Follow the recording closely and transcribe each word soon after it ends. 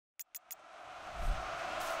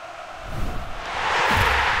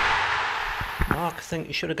Mark, I think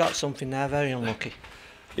you should have got something there. Very unlucky.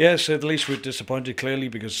 Yes, at least we're disappointed clearly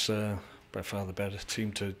because by far the better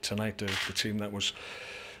team tonight, the team that was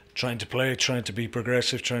trying to play, trying to be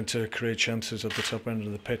progressive, trying to create chances at the top end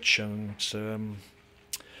of the pitch, and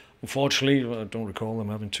unfortunately I don't recall them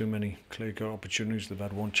having too many clear-cut opportunities. They've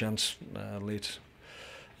had one chance late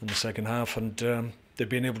in the second half, and they've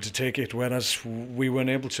been able to take it, whereas we weren't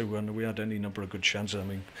able to, and we had any number of good chances. I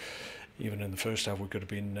mean, even in the first half we could have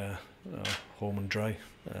been home and dry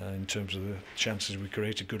in terms of the chances we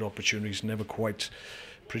created, good opportunities, never quite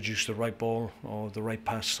produced the right ball or the right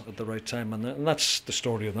pass at the right time, and that's the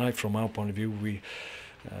story of the night from our point of view. We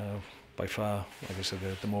by far, like I said,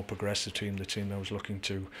 the more progressive team, the team that was looking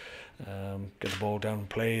to get the ball down and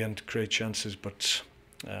play and create chances, but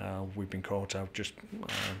we've been caught out just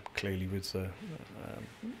clearly with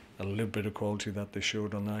a little bit of quality that they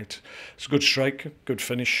showed on night. It's a good strike, good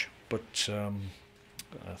finish, but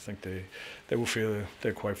I think they will feel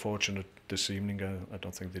they're quite fortunate this evening. I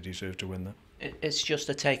don't think they deserve to win that. It's just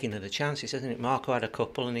a taking of the chances, isn't it? Marco had a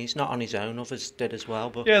couple and he's not on his own, others did as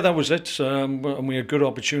well. But yeah, that was it. And we had good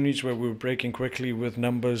opportunities where we were breaking quickly with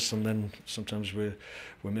numbers, and then sometimes we're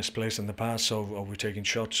misplacing the pass, or we're taking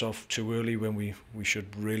shots off too early when we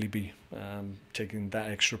should really be taking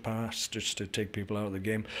that extra pass just to take people out of the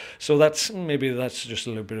game. So maybe that's just a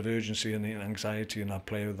little bit of urgency and anxiety in our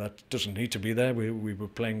player that doesn't need to be there. We were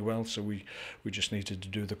playing well, so we just needed to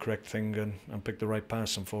do the correct thing and pick the right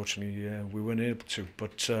pass. Unfortunately, we weren't able to.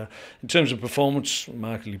 But in terms of performance,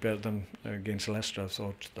 markedly better than against Leicester. I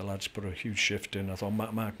thought the lads put a huge shift in. I thought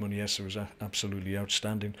Mark Muniesa was absolutely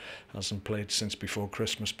outstanding. Hasn't played since before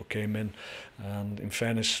Christmas, but came in, and in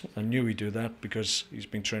fairness, I knew he'd do that because he's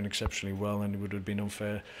been trained exceptionally well, and it would have been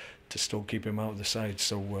unfair to still keep him out of the side.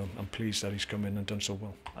 So I'm pleased that he's come in and done so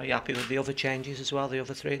well. Are you happy with the other changes as well, the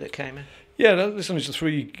other three that came in? Yeah, listen, it's a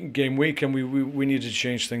 3-game week, and we needed to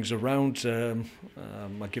change things around.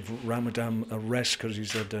 I give Ramadan a rest because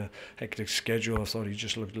he's had a hectic schedule. I thought he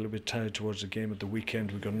just looked a little bit tired towards the game at the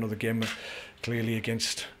weekend. We've got another game clearly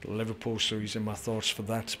against Liverpool, so he's in my thoughts for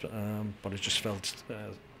that. But I just felt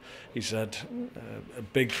he's had a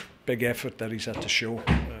big effort that he's had to show.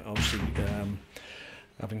 Obviously,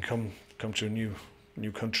 having come to a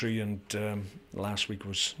new country, and last week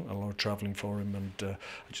was a lot of travelling for him, and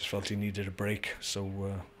I just felt he needed a break.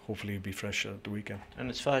 So hopefully he'll be fresh at the weekend. And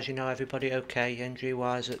as far as you know, everybody okay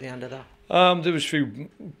injury-wise at the end of that? There was a few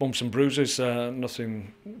bumps and bruises,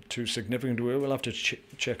 nothing too significant. We'll have to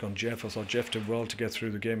check on Jeff. I thought Jeff did well to get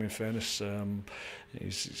through the game, in fairness.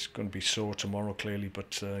 He's going to be sore tomorrow, clearly,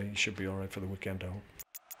 but he should be all right for the weekend, I hope.